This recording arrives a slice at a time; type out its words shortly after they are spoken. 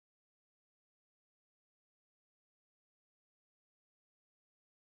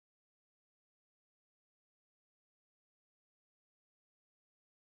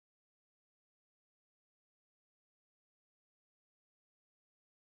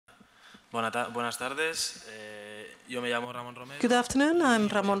Buenas tardes. Yo me llamo Ramon Romero. Good afternoon, I'm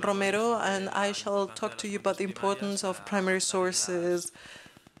Ramon Romero, and I shall talk to you about the importance of primary sources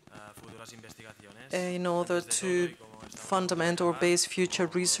in order to fundament or base future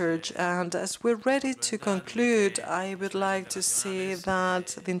research. And as we're ready to conclude, I would like to say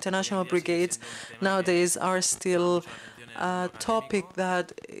that the international brigades nowadays are still a topic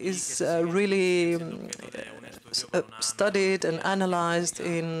that is really studied and analyzed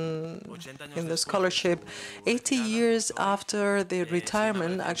in the scholarship. 80 years after their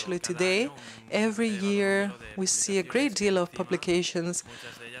retirement, actually today, every year we see a great deal of publications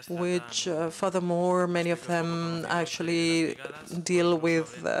which, furthermore, many of them actually deal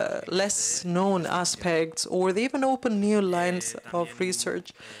with less known aspects, or they even open new lines of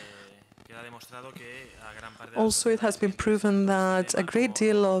research. Also, it has been proven that a great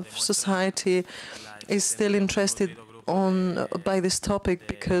deal of society is still interested by this topic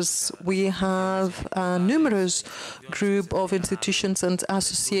because we have a numerous group of institutions and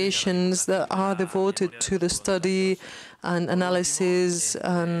associations that are devoted to the study and analysis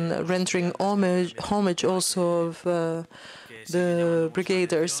and rendering homage also of the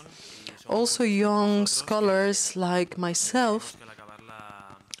brigaders. Also, young scholars like myself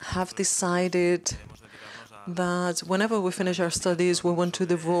have decided that whenever we finish our studies, we want to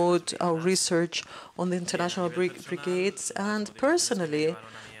devote our research on the international brigades. And personally,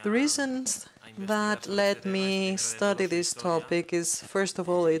 the reasons that led me study this topic is, first of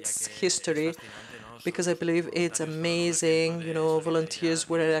all, its history, because I believe it's amazing. You know, volunteers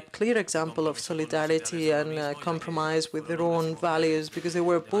were a clear example of solidarity and compromise with their own values, because they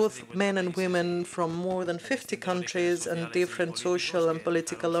were both men and women from more than 50 countries and different social and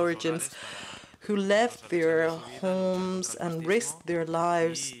political origins, who left their homes and risked their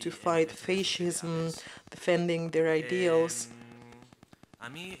lives to fight fascism, defending their ideals.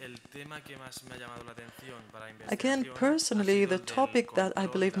 Again, personally, the topic that I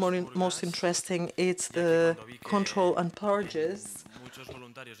believe most interesting is the control and purges,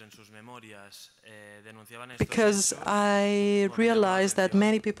 because I realized that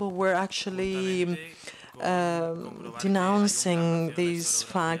many people were actually denouncing these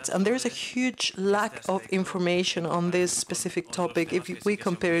facts, and there is a huge lack of information on this specific topic if we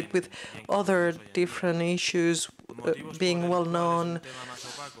compare it with other different issues being well known.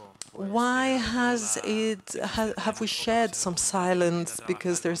 Why have we shed some silence?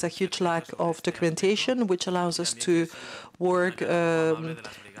 Because there's a huge lack of documentation, which allows us to work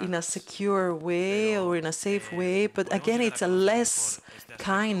in a secure way or in a safe way. But again, it's a less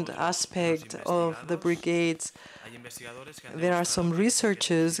kind aspect of the brigades. There are some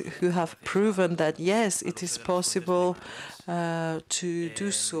researchers who have proven that, yes, it is possible to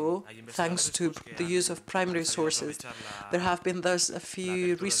do so thanks to the use of primary sources. There have been thus a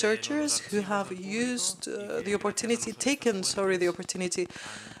few researchers who have used the opportunity to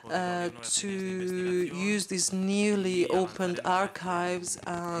use these newly opened archives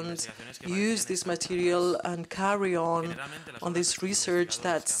and use this material and carry on this research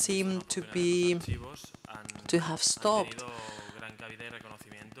that seemed to have stopped.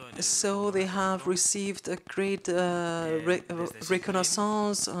 So they have received a great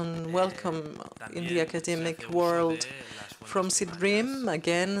reconnaissance and welcome in the academic world. From CIDRIM,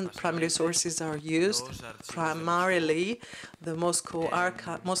 again, primary sources are used, primarily the Moscow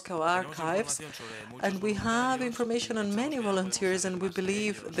archives, and we have information on many volunteers, and we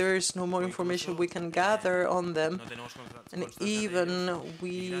believe there is no more information we can gather on them, and even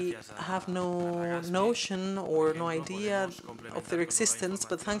we have no notion or no idea of their existence,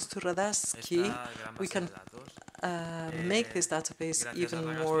 but thanks to Radatsky, we can make this database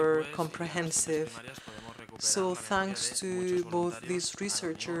even more comprehensive. So thanks to both this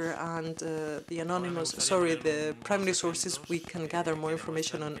researcher and the primary sources, we can gather more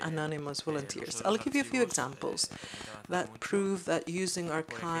information on anonymous volunteers. I'll give you a few examples that prove that using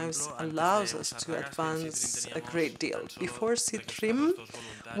archives allows us to advance a great deal. Before CITRIM,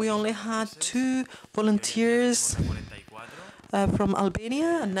 we only had 2 volunteers from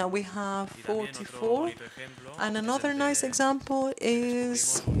Albania, and now we have 44. And another nice example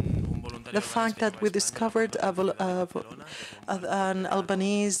is the fact that we discovered an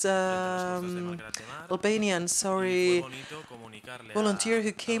Albanian volunteer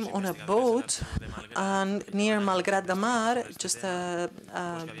who came on a boat and near Malgrat de Mar, just a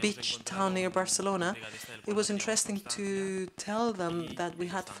beach town near Barcelona. it was interesting to tell them that we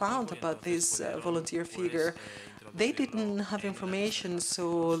had found about this volunteer figure. They didn't have information,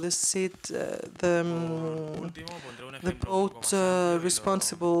 so the boat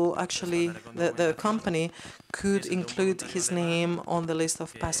responsible, actually, the company, could include his name on the list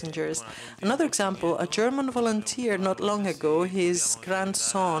of passengers. Another example, a German volunteer not long ago, his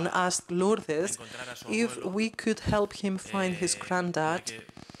grandson asked Lourdes if we could help him find his granddad,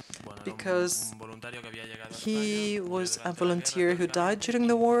 because he was a volunteer who died during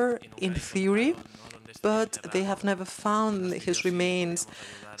the war, in theory, but they have never found his remains.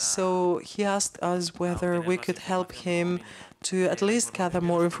 So he asked us whether we could help him to at least gather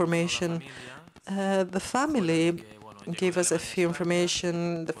more information. The family gave us a few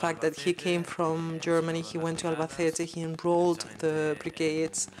information, the fact that he came from Germany, he went to Albacete, he enrolled the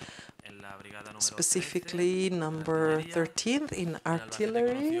brigades, specifically number 13th in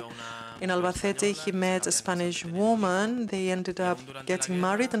artillery. In Albacete, he met a Spanish woman. They ended up getting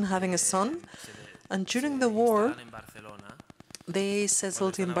married and having a son. And during the war, they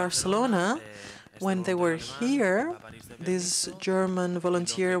settled in Barcelona. When they were here, this German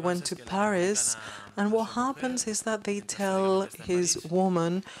volunteer went to Paris. And what happens is that they tell his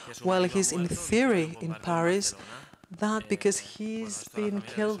woman, while he's in theory in Paris, that because he's been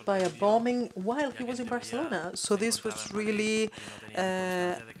killed by a bombing while he was in Barcelona. So this was really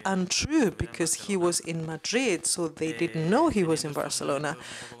untrue, because he was in Madrid, so they didn't know he was in Barcelona.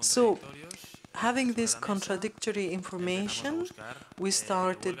 So having this contradictory information, we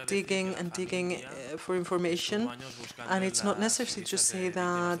started digging and digging for information, and it's not necessary to say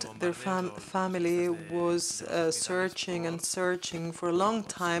that their family was searching and searching for a long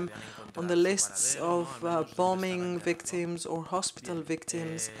time on the lists of bombing victims or hospital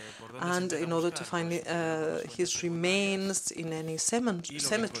victims, and in order to find his remains in any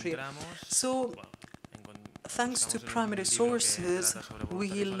cemetery. So thanks to primary sources,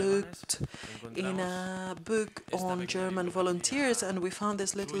 we looked in a book on German volunteers, and we found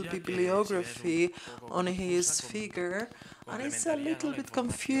this little bibliography on his figure. And it's a little bit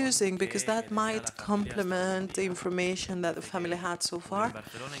confusing, because that might complement the information that the family had so far.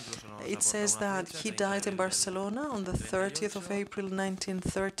 It says that he died in Barcelona on the 30th of April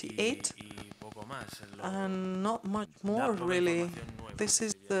 1938, and not much more, really. This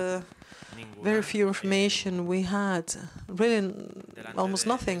is the very few information we had, really almost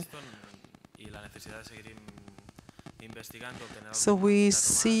nothing. So we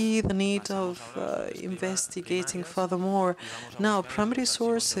see the need of investigating furthermore. Now, primary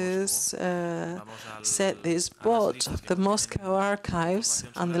sources said this, but the Moscow archives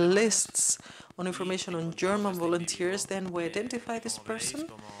and the lists on information on German volunteers, then we identify this person,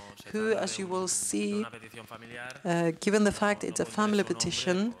 who, as you will see, given the fact it's a family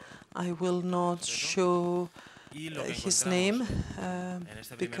petition, I will not show his name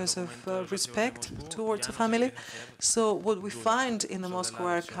because of respect towards the family. So what we find in the Moscow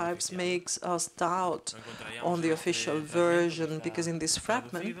archives makes us doubt on the official version, because in this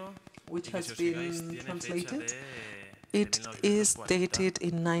fragment, which has been translated, it is dated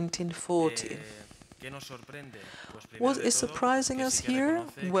in 1940. What is surprising us here?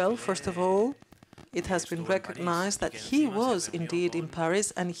 Well, first of all, it has been recognized that he was indeed in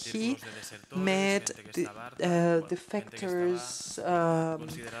Paris, and he met the defectors,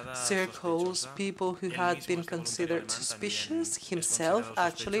 circles, people who had been considered suspicious. Himself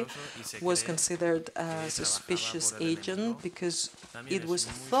actually was considered a suspicious agent, because it was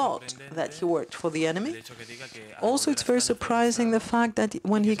thought that he worked for the enemy. Also, it's very surprising the fact that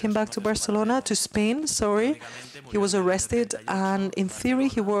when he came back to Barcelona, to Spain, he was arrested, and in theory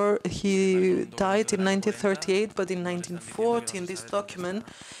he died in 1938, but in 1940, in this document,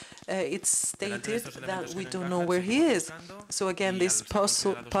 it's stated that we don't know where he is. So again, these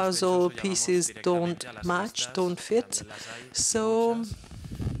puzzle pieces don't match, don't fit. So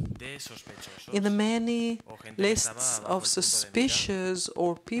in the many lists of suspicious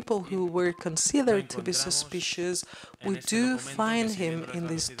or people who were considered to be suspicious, we do find him in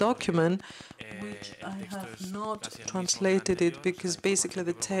this document, which I have not translated it, because basically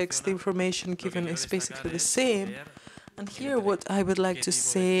the text, the information given is basically the same. And here what I would like to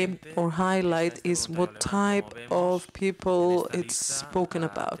say or highlight is what type of people it's spoken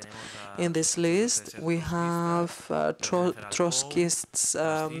about. In this list, we have Trotskyists,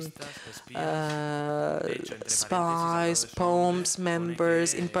 spies, POMs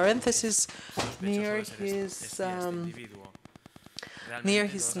members. In parentheses, near his Near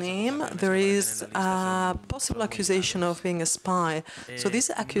his name, there is a possible accusation of being a spy. So these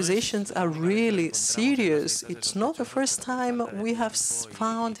accusations are really serious. It's not the first time we have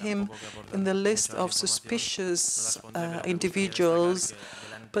found him in the list of suspicious individuals.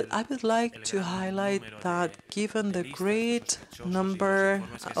 But I would like to highlight that given the great number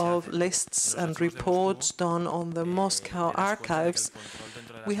of lists and reports done on the Moscow archives,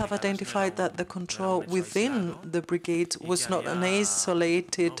 we have identified that the control within the brigade was not an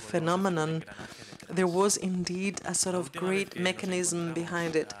isolated phenomenon. There was indeed a sort of great mechanism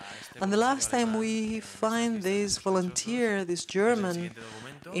behind it. And the last time we find this volunteer, this German,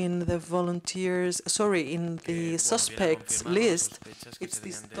 in the suspects list, it's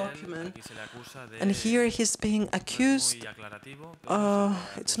this document, and here he's being accused.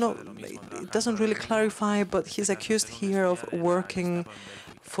 It doesn't really clarify, but he's accused here of working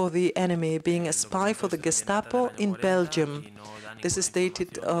for the enemy, being a spy for the Gestapo in Belgium. This is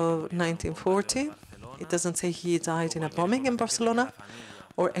dated of 1940. It doesn't say he died in a bombing in Barcelona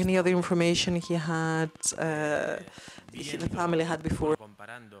or any other information he had, the family had before.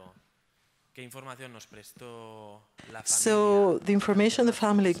 So the information the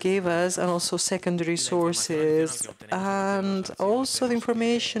family gave us, and also secondary sources, and also the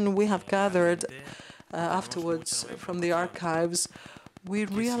information we have gathered afterwards from the archives, we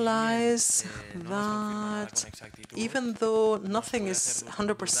realize that even though nothing is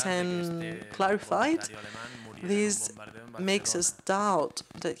 100% clarified, this makes us doubt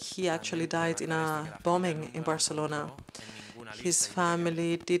that he actually died in a bombing in Barcelona. His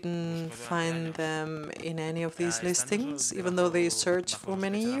family didn't find them in any of these listings, even though they searched for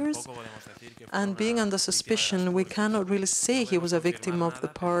many years. And being under suspicion, we cannot really say he was a victim of the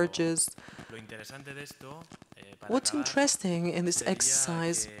purges. What's interesting in this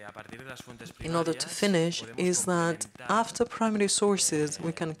exercise, in order to finish, is that after primary sources,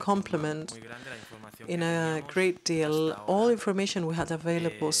 we can complement in a great deal all information we had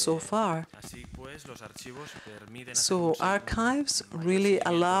available so far. So archives really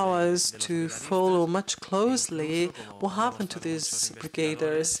allow us to follow much closely what happened to these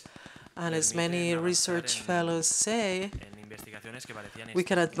brigaders. And as many research fellows say, we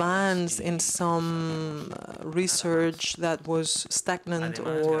can advance in some research that was stagnant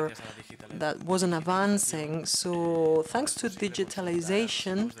or that wasn't advancing. So thanks to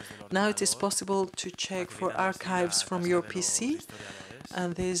digitalization, now it is possible to check for archives from your PC.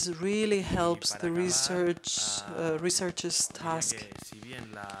 And this really helps the researcher's task.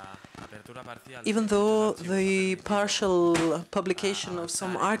 Even though the partial publication of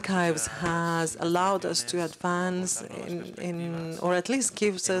some archives has allowed us to advance or at least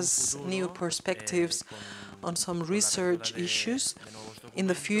gives us new perspectives on some research issues, in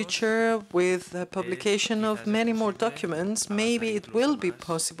the future, with the publication of many more documents, maybe it will be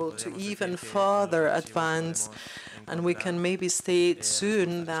possible to even further advance. And we can maybe state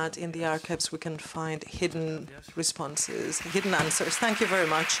soon that in the archives we can find hidden responses, hidden answers. Thank you very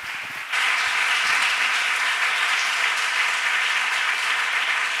much.